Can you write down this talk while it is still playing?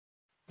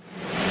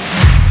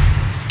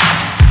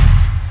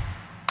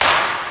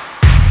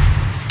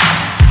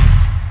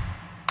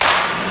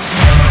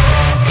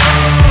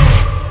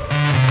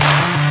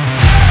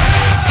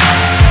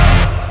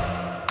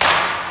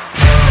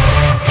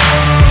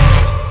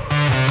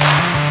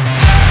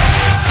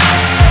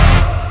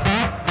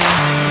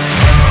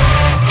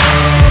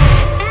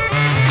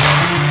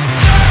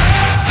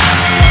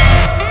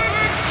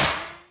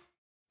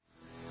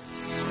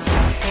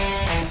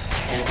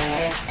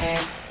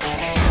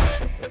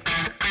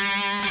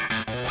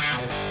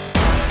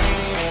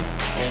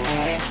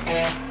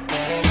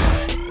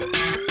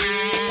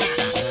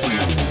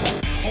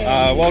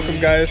Welcome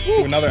guys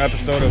to another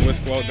episode of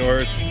Wisco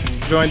Outdoors.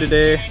 Joined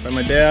today by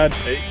my dad,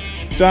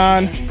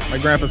 John. My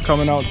grandpa's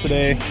coming out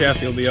today.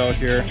 Kathy will be out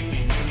here.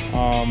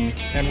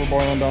 And we're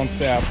boiling down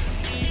sap.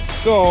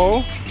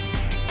 So,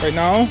 right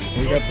now,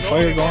 we got the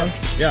fire going.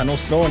 Yeah, no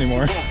snow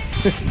anymore.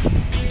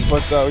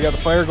 But we got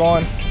the fire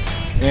going,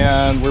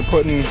 and we're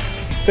putting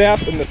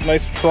sap in this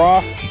nice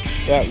trough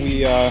that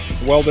we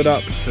welded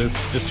up.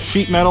 It's just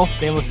sheet metal,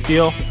 stainless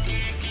steel,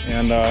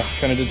 and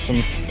kind of did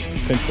some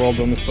pinch weld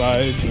on the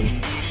sides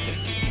and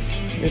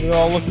made it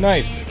all look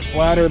nice. The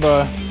flatter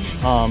the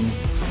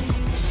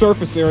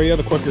surface area,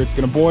 the quicker it's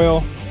going to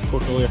boil, the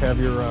quicker you'll have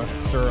your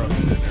syrup.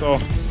 So,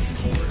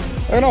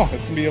 I don't know,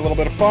 it's going to be a little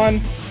bit of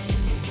fun,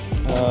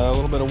 a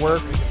little bit of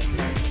work.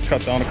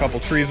 Cut down a couple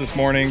trees this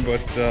morning,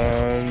 but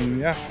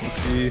yeah, let's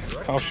see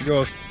how she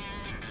goes.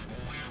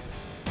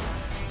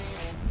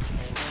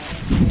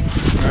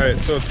 Alright,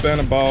 so it's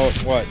been about,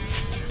 what,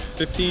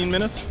 15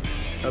 minutes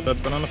that that's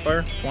been on the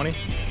fire? 20?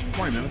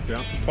 20 minutes,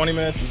 yeah. 20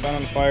 minutes it's been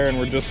on the fire and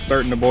we're just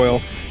starting to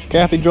boil.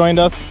 Kathy joined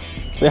us.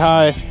 Say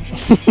hi.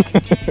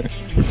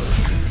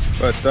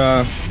 But,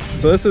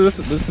 so this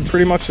is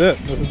pretty much it.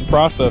 This is the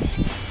process.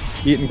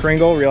 Eating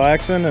Pringle,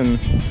 relaxing, and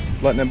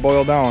letting it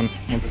boil down.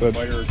 Keep the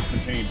fire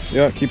contained.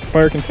 Yeah, keep the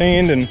fire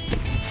contained and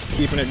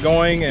keeping it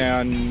going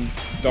and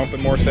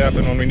dumping more sap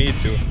in when we need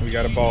to. We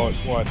got about,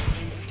 what,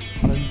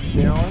 100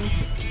 gallons?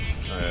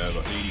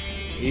 About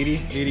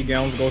 80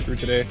 gallons to go through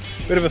today.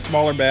 Bit of a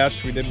smaller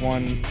batch. We did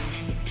one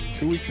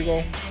 2 weeks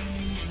ago,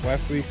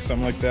 last week,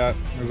 something like that.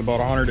 It was about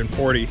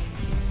 140.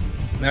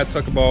 And that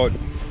took about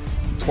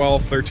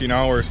 12-13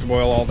 hours to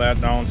boil all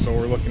that down, so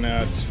we're looking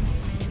at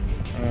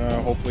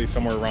hopefully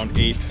somewhere around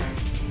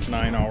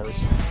 8-9 hours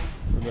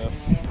for this.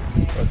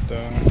 But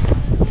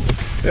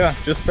yeah,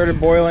 just started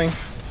boiling.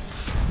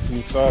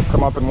 You saw it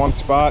come up in one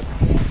spot.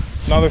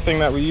 Another thing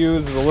that we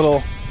use is a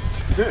little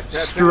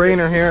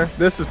strainer here.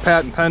 This is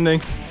patent pending.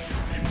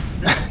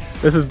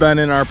 This has been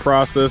in our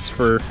process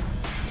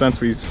since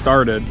we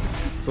started.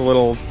 It's a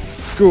little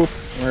scoop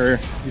where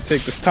you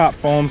take this top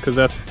foam, because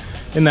that's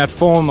in that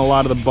foam a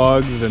lot of the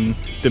bugs and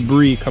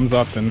debris comes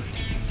up and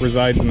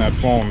resides in that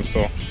foam.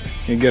 So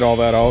you get all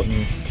that out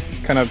and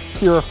kind of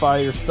purify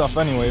your stuff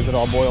anyways. It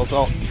all boils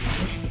out.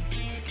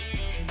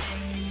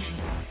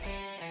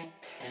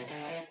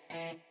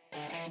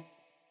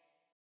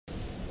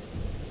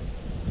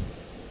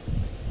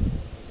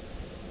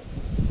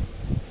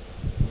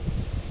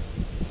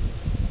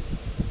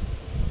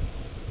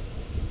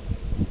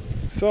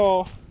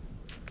 So,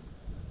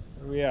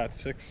 where are we at?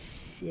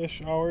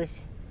 6-ish hours?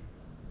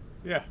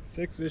 Yeah.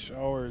 6-ish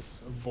hours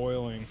of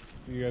boiling.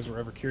 If you guys were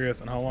ever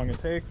curious on how long it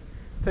takes.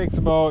 It takes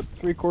about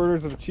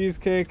 3/4 of a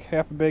cheesecake,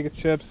 half a bag of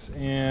chips,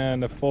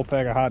 and a full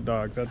pack of hot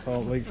dogs. That's how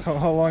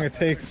long it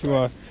takes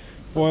to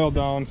boil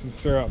down some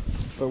syrup.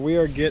 But we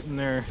are getting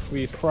there.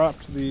 We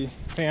propped the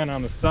pan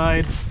on the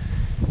side,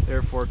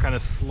 therefore kind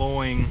of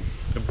slowing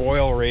the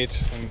boil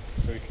rate, and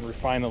so you can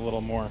refine it a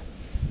little more.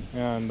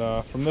 And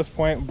from this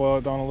point, boil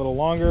it down a little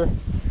longer.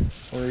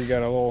 Where you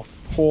got a little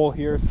hole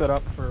here set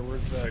up for,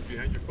 where's that? Right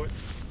behind your foot.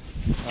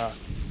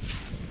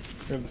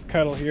 We have this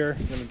kettle here.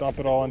 I'm gonna dump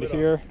it all into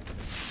here,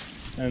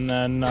 and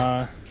then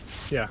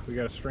yeah, we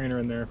got a strainer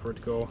in there for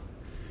it to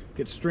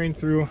get strained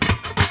through.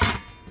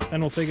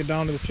 Then we'll take it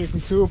down to the chicken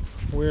coop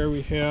where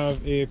we have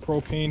a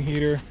propane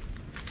heater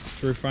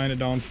to refine it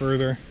down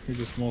further. We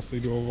just mostly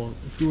do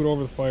it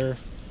over the fire.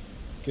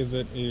 Gives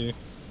it a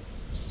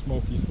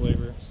smoky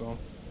flavor. So.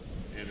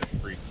 And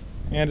it's free.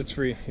 And it's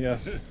free,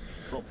 yes.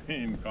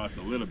 Propane costs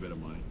a little bit of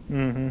money.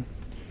 Mm-hmm.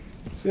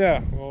 So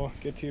yeah, we'll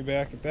get to you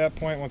back at that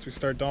point once we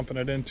start dumping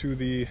it into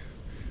the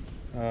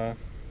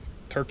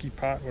turkey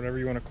pot, whatever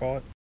you want to call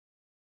it.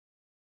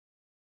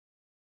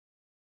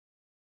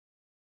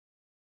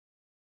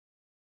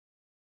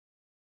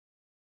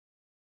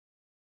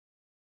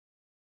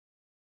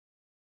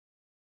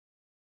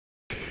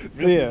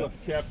 So yeah,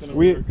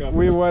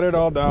 we wet it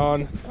all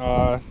down.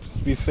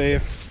 Just be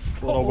safe.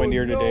 It's a little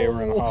windier today.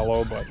 We're in a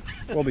hollow, but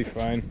we'll be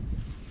fine.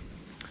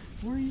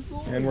 Where are you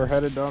going? And we're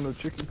headed down to the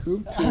chicken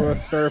coop to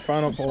start our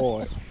final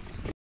boil. Is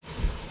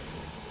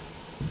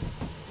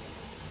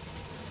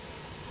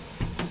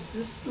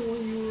this the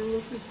one you were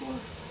looking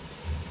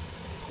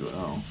for?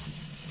 Wow.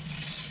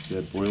 See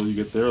that boil you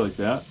get there like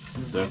that?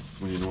 That's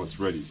when you know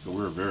it's ready. So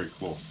we're very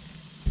close.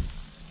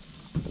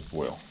 That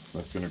boil.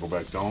 That's going to go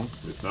back down.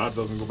 If not, it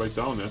doesn't go back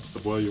down. That's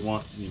the boil you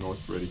want. You know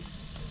it's ready.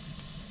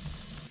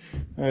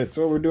 Alright,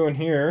 so what we're doing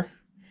here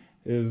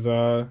is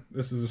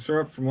this is the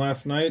syrup from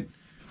last night,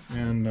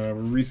 and we're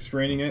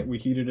restraining it. We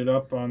heated it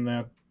up on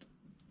that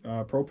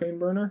propane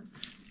burner,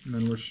 and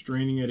then we're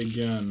straining it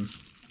again.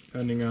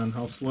 Depending on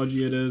how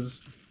sludgy it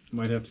is,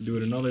 might have to do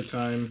it another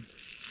time,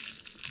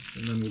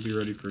 and then we'll be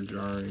ready for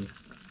jarring.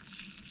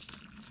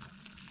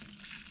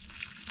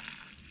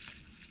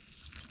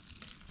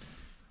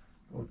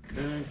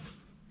 Okay.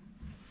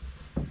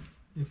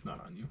 It's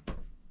not on you.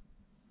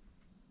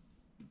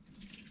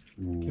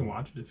 You can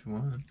watch it if you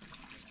want.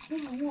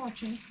 I'm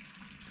watching.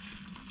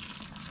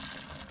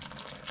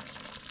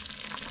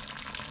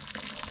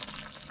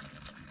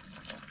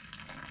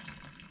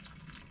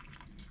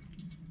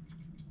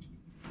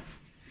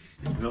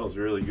 was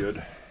really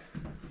good.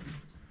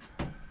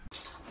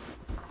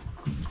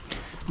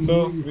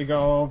 So we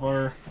got all of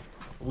our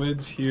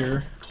lids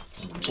here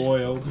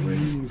boiled.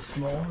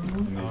 Small.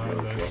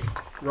 The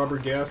rubber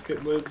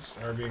gasket lids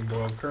are being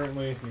boiled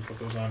currently. You put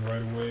those on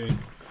right away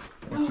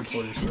once you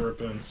pour your syrup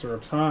in.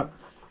 Syrup's hot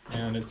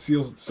and it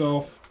seals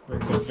itself,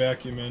 brings that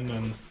vacuum in,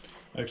 and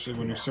actually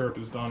when your syrup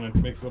is done it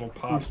makes little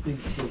pops. First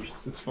things first.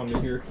 It's fun to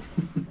hear.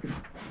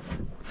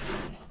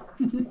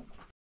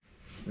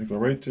 We go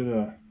right to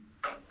the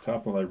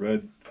top of that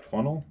red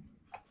funnel.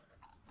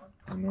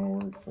 And now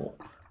we're full.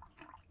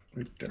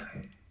 Right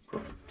there.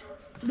 Perfect.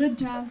 Good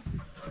job.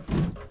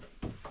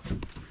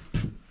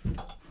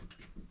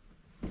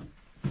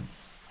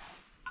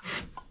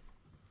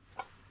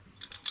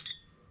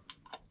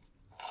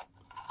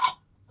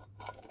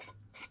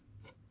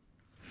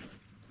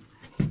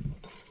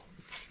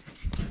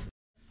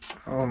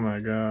 Oh my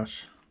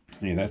gosh.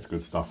 Yeah, that's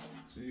good stuff.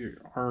 Your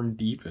arm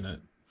deep in it.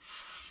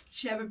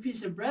 Should have a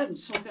piece of bread and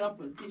soak it up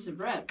with a piece of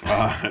bread.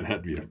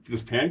 That'd be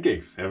just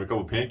pancakes. Have a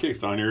couple pancakes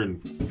down here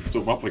and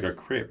soak 'em up like a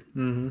crepe.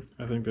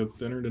 I think that's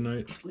dinner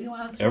tonight. We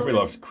want to throw Everybody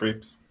this, loves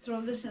crepes. throw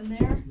this in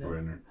there. Throw it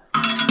in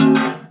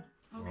there.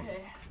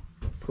 Okay.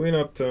 Clean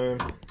up time.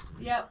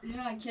 Yep, you're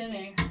not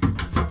kidding.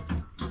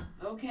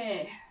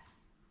 Okay.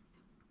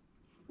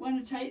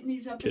 Want to tighten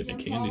these up Kid in a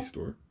again, candy Paul?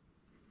 store.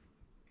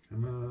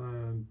 Come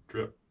on,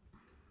 drip.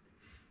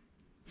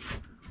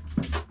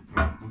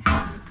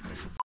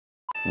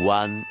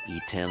 One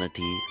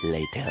eternity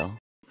later.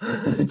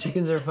 The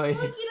chickens are fighting.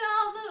 Look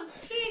at all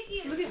those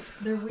chickens. Look at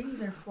their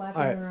wings are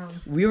flapping Alright. around.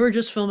 We were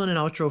just filming an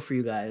outro for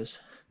you guys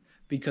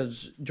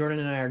because Jordan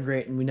and I are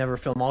great and we never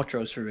film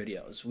outros for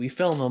videos. We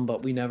film them,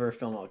 but we never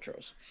film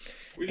outros.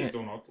 We just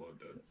don't upload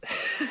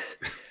that.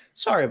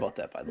 Sorry about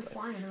that, by the They're way.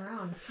 flying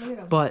around. Look at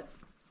them. But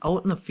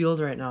out in the field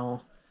right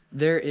now,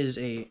 there is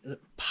a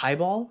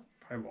pieball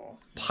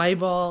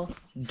Pieball.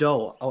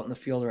 doe out in the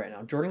field right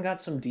now. Jordan got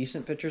some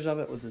decent pictures of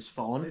it with his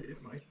phone.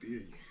 It might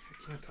be.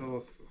 I can't tell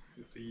if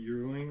it's a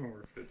yearling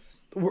or if it's.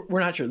 We're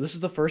not sure. This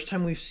is the first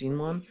time we've seen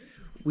one.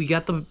 We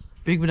got the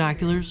big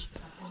binoculars,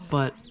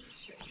 but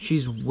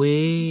she's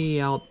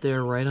way out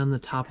there right on the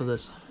top of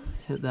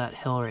that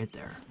hill right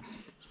there.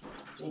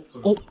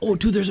 Oh,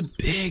 dude, there's a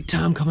big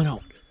tom coming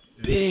out.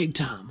 Big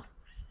tom.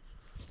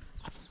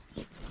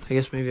 I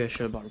guess maybe I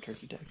should have bought a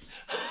turkey tag.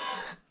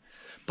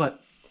 But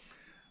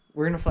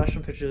we're going to flash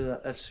some pictures of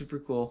that. That's super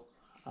cool.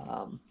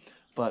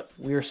 But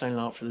we are signing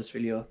out for this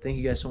video. Thank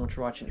you guys so much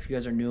for watching. If you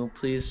guys are new,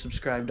 please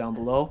subscribe down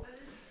below.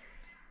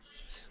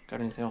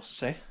 Got anything else to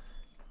say?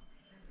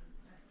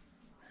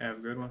 Have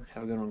a good one.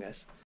 Have a good one,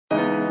 guys.